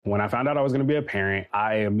When I found out I was going to be a parent,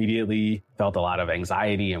 I immediately felt a lot of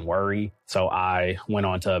anxiety and worry. So I went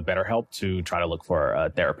on to BetterHelp to try to look for a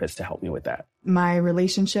therapist to help me with that. My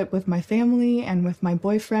relationship with my family and with my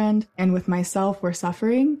boyfriend and with myself were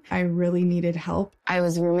suffering. I really needed help. I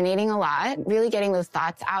was ruminating a lot. Really getting those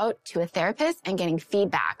thoughts out to a therapist and getting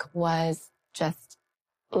feedback was just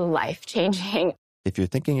life-changing. If you're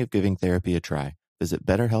thinking of giving therapy a try, visit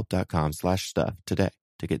betterhelp.com/stuff today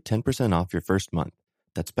to get 10% off your first month.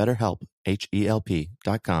 That's BetterHelp,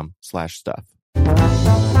 HELP.com/stuff.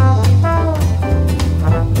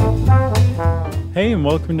 Hey, and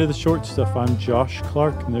welcome to The Short Stuff. I'm Josh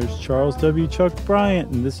Clark, and there's Charles W. Chuck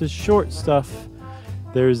Bryant, and this is Short Stuff.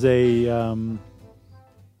 There's a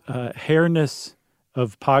hairness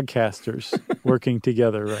of podcasters working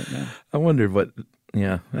together right now. I wondered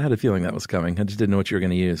I had a feeling that was coming. I just didn't know what you were going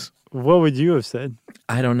to use. What would you have said?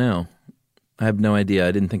 I don't know. I have no idea.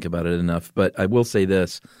 I didn't think about it enough, but I will say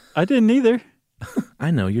this. I didn't either.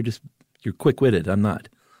 I know. You're quick-witted. I'm not.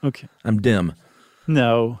 Okay. I'm dim.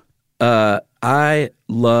 No. I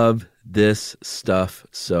love this stuff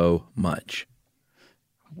so much.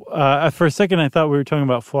 For a second, I thought we were talking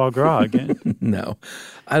about foie gras again. No.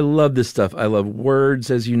 I love this stuff. I love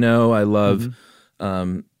words, as you know. I love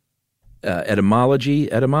etymology.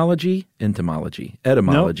 Nope.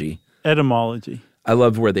 Etymology. I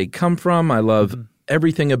love where they come from. I love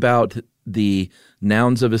everything about the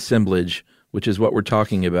nouns of assemblage, which is what we're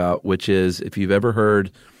talking about, which is, if you've ever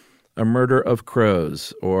heard a murder of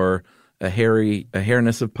crows or a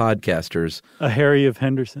hairness of podcasters. A Harry of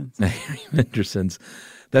Henderson's. A Harry of Henderson's.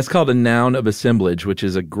 That's called a noun of assemblage, which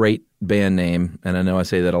is a great band name. And I know I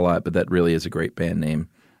say that a lot, but that really is a great band name.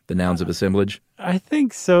 The nouns of assemblage. I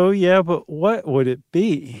think so, yeah, but what would it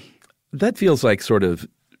be? That feels like sort of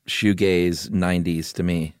shoegaze 90s to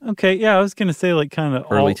me. Okay, yeah, I was going to say like kind of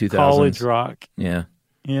early 2000s. College rock. Yeah.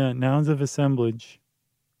 Yeah, nouns of assemblage.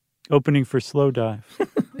 Opening for Slow Dive.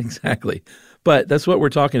 Exactly. But that's what we're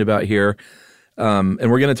talking about here. And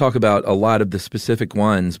we're going to talk about a lot of the specific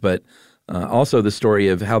ones, but also the story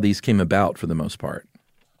of how these came about for the most part.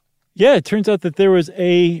 Yeah, it turns out that there was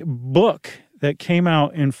a book that came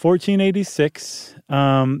out in 1486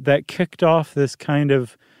 that kicked off this kind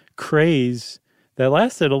of craze that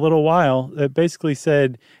lasted a little while, that basically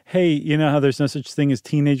said, hey, you know how there's no such thing as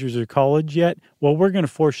teenagers or college yet? Well, we're going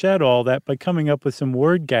to foreshadow all that by coming up with some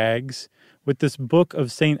word gags with this book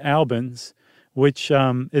of St. Albans, which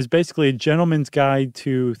is basically a gentleman's guide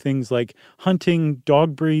to things like hunting,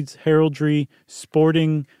 dog breeds, heraldry,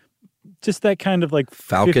 sporting, just that kind of like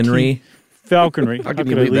falconry. Falconry. How can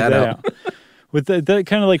you leave that out? With that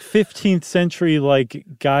kind of like 15th century like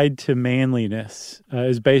guide to manliness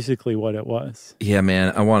is basically what it was. Yeah,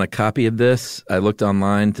 man, I want a copy of this. I looked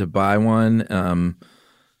online to buy one.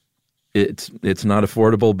 It's not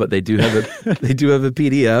affordable, but they do have a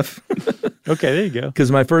PDF. Okay, there you go.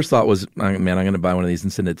 Because my first thought was, man, I'm going to buy one of these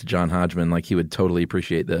and send it to John Hodgman. Like, he would totally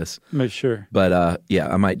appreciate this. Sure. But yeah,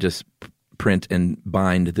 I might just print and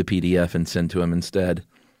bind the PDF and send to him instead.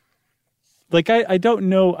 Like, I don't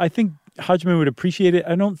know. I think Hodgman would appreciate it.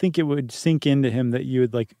 I don't think it would sink into him that you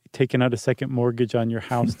had like taken out a second mortgage on your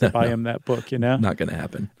house to buy him that book, you know? Not going to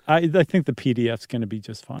happen. I think the PDF's going to be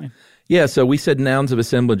just fine. Yeah, so we said nouns of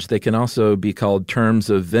assemblage. They can also be called terms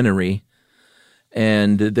of venery,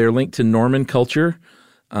 and they're linked to Norman culture.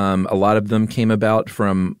 A lot of them came about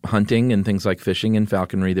from hunting and things like fishing and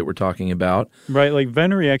falconry that we're talking about. Right, like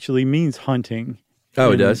venery actually means hunting.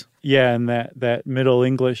 Oh, it does? Yeah, in that Middle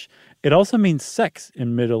English. It also means sex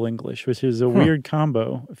in Middle English, which is a weird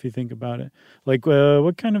combo if you think about it. Like,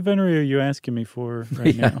 what kind of venery are you asking me for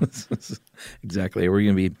right now? Exactly. Are we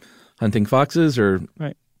going to be hunting foxes or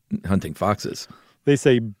hunting foxes? They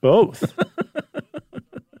say both.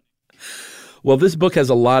 Well, this book has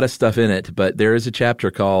a lot of stuff in it, but there is a chapter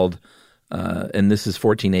called, and this is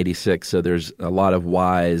 1486, so there's a lot of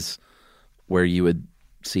Y's where you would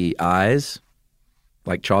see I's,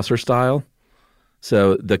 like Chaucer style.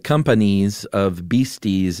 So the companies of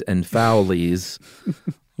beasties and fowlies,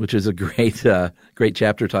 which is a great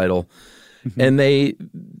chapter title. Mm-hmm. And they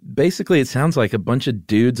basically, it sounds like a bunch of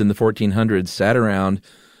dudes in the 1400s sat around,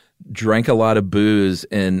 drank a lot of booze,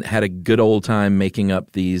 and had a good old time making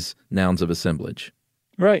up these nouns of assemblage.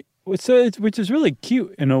 Right. So which is really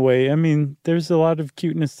cute in a way. I mean, there's a lot of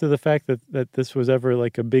cuteness to the fact that this was ever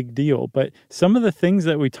like a big deal. But some of the things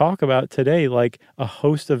that we talk about today, like a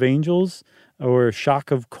host of angels or a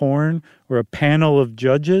shock of corn or a panel of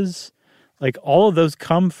judges, like all of those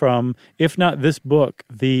come from, if not this book,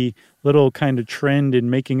 the little kind of trend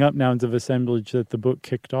in making up nouns of assemblage that the book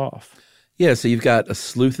kicked off. Yeah, so you've got a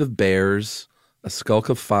sleuth of bears, a skulk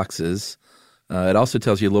of foxes, It also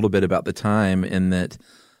tells you a little bit about the time in that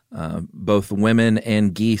both women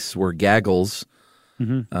and geese were gaggles.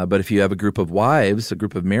 But if you have a group of wives, a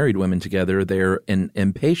group of married women together, they're an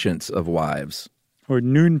impatience of wives. Or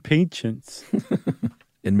noon patience.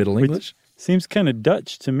 In Middle English? Seems kind of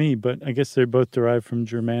Dutch to me, but I guess they're both derived from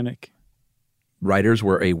Germanic. Writers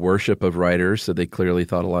were a worship of writers, so they clearly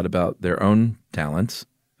thought a lot about their own talents.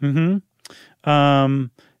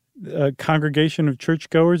 A congregation of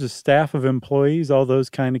churchgoers, a staff of employees, all those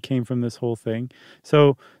kind of came from this whole thing.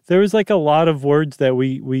 So there was like a lot of words that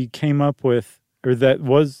we came up with, or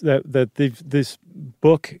this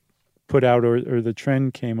book put out, or the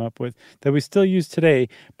trend came up with, that we still use today.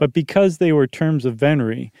 But because they were terms of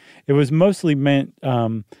venery, it was mostly meant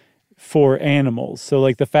for animals. So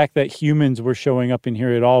like the fact that humans were showing up in here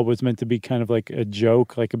at all was meant to be kind of like a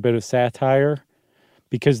joke, like a bit of satire,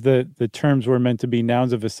 because the terms were meant to be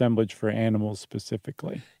nouns of assemblage for animals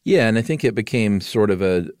specifically. Yeah, and I think it became sort of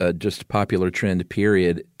a just popular trend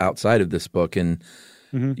period outside of this book, and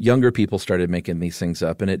younger people started making these things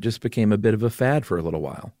up, and it just became a bit of a fad for a little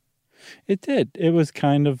while. It did. It was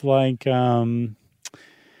kind of like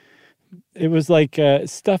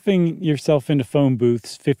stuffing yourself into phone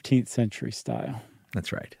booths, 15th century style.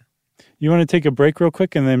 That's right. You want to take a break real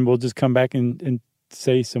quick, and then we'll just come back and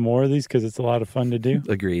say some more of these because it's a lot of fun to do?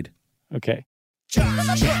 Agreed. Okay.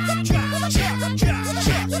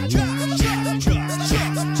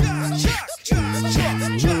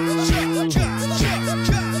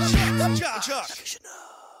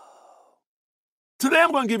 Today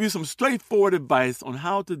I'm going to give you some straightforward advice on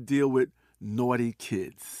how to deal with naughty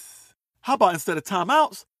kids. How about instead of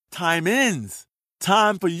timeouts, time-ins?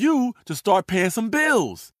 Time for you to start paying some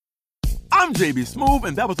bills. I'm JB Smoove,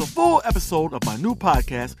 and that was a full episode of my new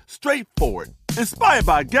podcast, Straightforward, inspired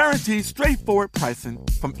by guaranteed straightforward pricing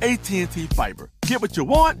from AT&T Fiber. Get what you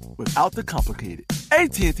want without the complicated.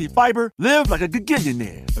 AT&T Fiber, live like a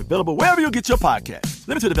gigillionaire. Available wherever you get your podcast.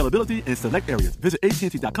 Limited availability in select areas. Visit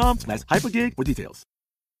AT&T.com/hypergig for details.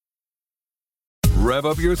 Rev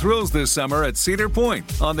up your thrills this summer at Cedar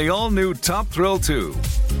Point on the all-new Top Thrill 2.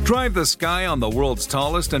 Drive the sky on the world's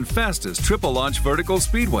tallest and fastest triple-launch vertical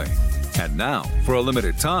speedway. And now, for a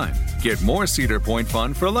limited time, get more Cedar Point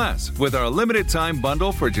fun for less with our limited-time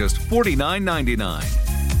bundle for just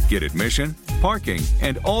 $49.99. Get admission, parking,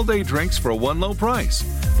 and all-day drinks for one low price.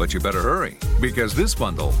 But you better hurry, because this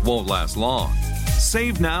bundle won't last long.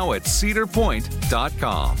 Save now at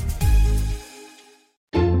cedarpoint.com.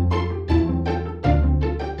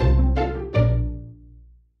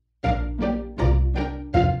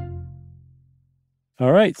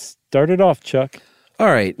 All right, start it off, Chuck. All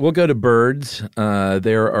right, we'll go to birds.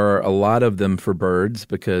 There are a lot of them for birds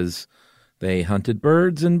because they hunted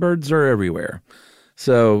birds, and birds are everywhere.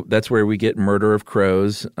 So that's where we get murder of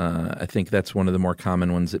crows. I think that's one of the more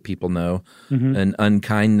common ones that people know. And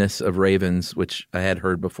unkindness of ravens, which I had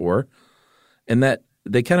heard before. And that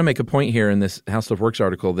they kind of make a point here in this How Stuff Works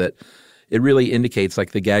article that it really indicates,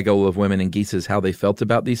 like the gaggle of women and geese, how they felt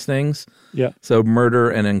about these things. Yeah. So murder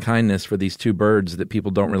and unkindness for these two birds that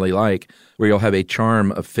people don't really like, where you'll have a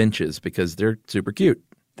charm of finches because they're super cute.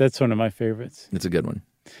 That's one of my favorites. It's a good one.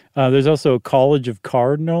 There's also a college of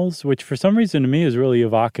cardinals, which for some reason to me is really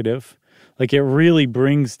evocative. Like it really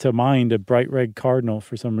brings to mind a bright red cardinal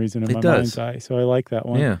for some reason in my mind's eye. So I like that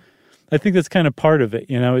one. Yeah. I think that's kind of part of it.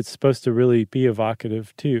 You know, it's supposed to really be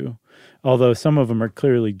evocative too, although some of them are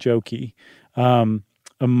clearly jokey.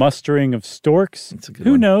 A mustering of storks.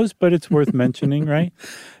 Who knows, but it's worth mentioning, right?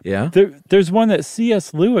 Yeah. There's one that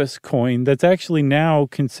C.S. Lewis coined that's actually now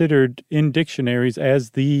considered in dictionaries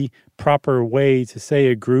as the proper way to say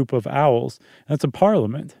a group of owls. That's a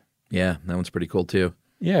parliament. Yeah, that one's pretty cool too.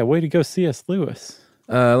 Yeah, way to go, C.S. Lewis.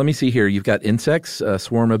 Let me see here. You've got insects. A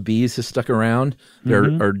swarm of bees has stuck around. There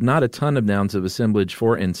are not a ton of nouns of assemblage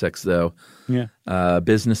for insects, though. Yeah.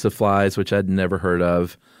 Business of flies, which I'd never heard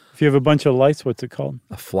of. If you have a bunch of lice, what's it called?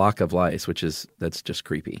 A flock of lice, that's just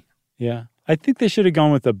creepy. Yeah. I think they should have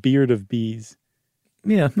gone with a beard of bees.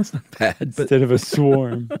 Yeah, that's not bad. Instead of a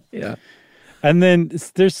swarm. Yeah. And then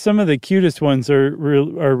there's some of the cutest ones are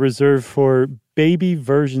reserved for baby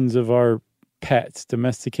versions of our pets,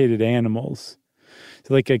 domesticated animals.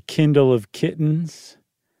 So like a kindle of kittens.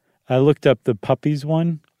 I looked up the puppies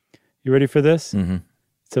one. You ready for this? Mm-hmm.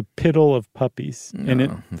 It's a piddle of puppies.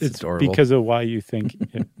 And it's adorable. because of why you think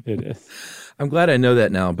it is. I'm glad I know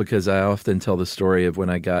that now because I often tell the story of when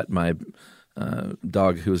I got my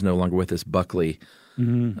dog who is no longer with us, Buckley.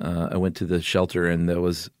 I went to the shelter and there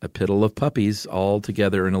was a piddle of puppies all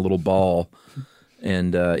together in a little ball.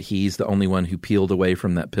 And he's the only one who peeled away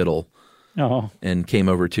from that piddle and came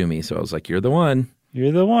over to me. So I was like, "You're the one."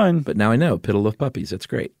 You're the one. But now I know. Piddle of Puppies. That's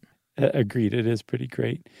great. Agreed. It is pretty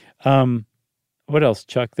great. What else,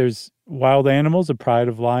 Chuck? There's Wild Animals, A Pride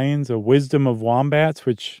of Lions, A Wisdom of Wombats,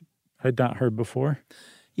 which I'd not heard before.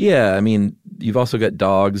 Yeah, I mean, you've also got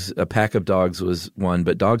dogs. A Pack of Dogs was one,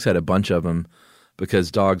 but dogs had a bunch of them because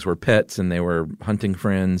dogs were pets and they were hunting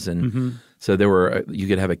friends. And so there were, you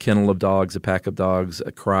could have a kennel of dogs, a pack of dogs,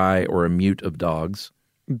 a cry, or a mute of dogs.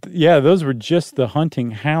 Yeah, those were just the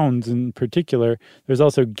hunting hounds in particular. There's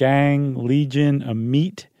also gang, legion, a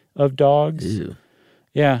meet of dogs. Ew.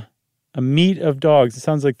 Yeah, a meet of dogs. It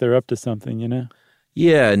sounds like they're up to something, you know?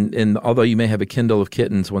 Yeah, and although you may have a kindle of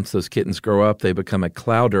kittens, once those kittens grow up, they become a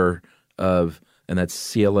clowder of, and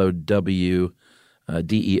that's CLOWDER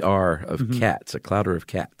of cats, a clowder of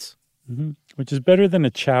cats. Which is better than a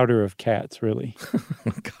chowder of cats, really.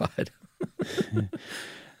 Oh, God.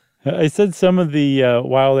 I said some of the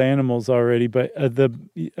wild animals already, but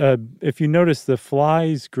if you notice, the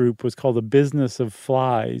flies group was called a business of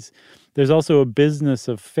flies. There's also a business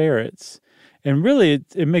of ferrets. And really,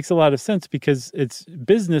 it makes a lot of sense because its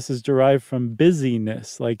business is derived from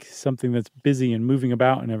busyness, like something that's busy and moving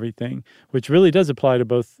about and everything, which really does apply to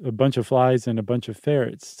both a bunch of flies and a bunch of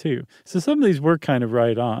ferrets, too. So some of these were kind of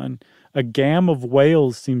right on. A gam of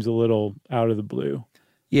whales seems a little out of the blue.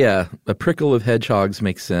 Yeah, a prickle of hedgehogs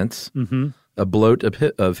makes sense. A bloat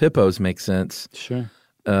of hippos makes sense. Sure.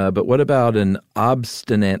 But what about an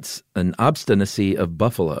obstinacy of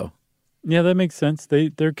buffalo? Yeah, that makes sense.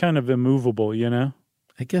 They're kind of immovable, you know?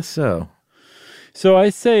 I guess so. So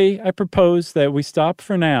I propose that we stop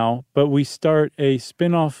for now, but we start a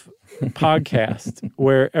spin-off podcast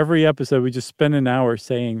where every episode we just spend an hour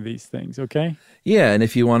saying these things, okay? Yeah, and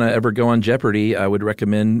if you want to ever go on Jeopardy, I would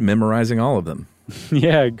recommend memorizing all of them.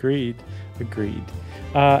 Yeah, agreed.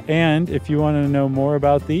 And if you want to know more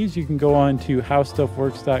about these, you can go on to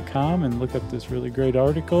howstuffworks.com and look up this really great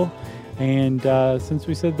article. And since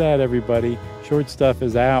we said that, everybody, Short Stuff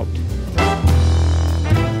is out.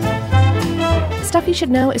 Stuff You Should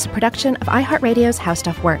Know is a production of iHeartRadio's How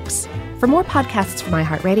Stuff Works. For more podcasts from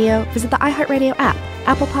iHeartRadio, visit the iHeartRadio app,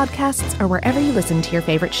 Apple Podcasts, or wherever you listen to your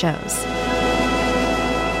favorite shows.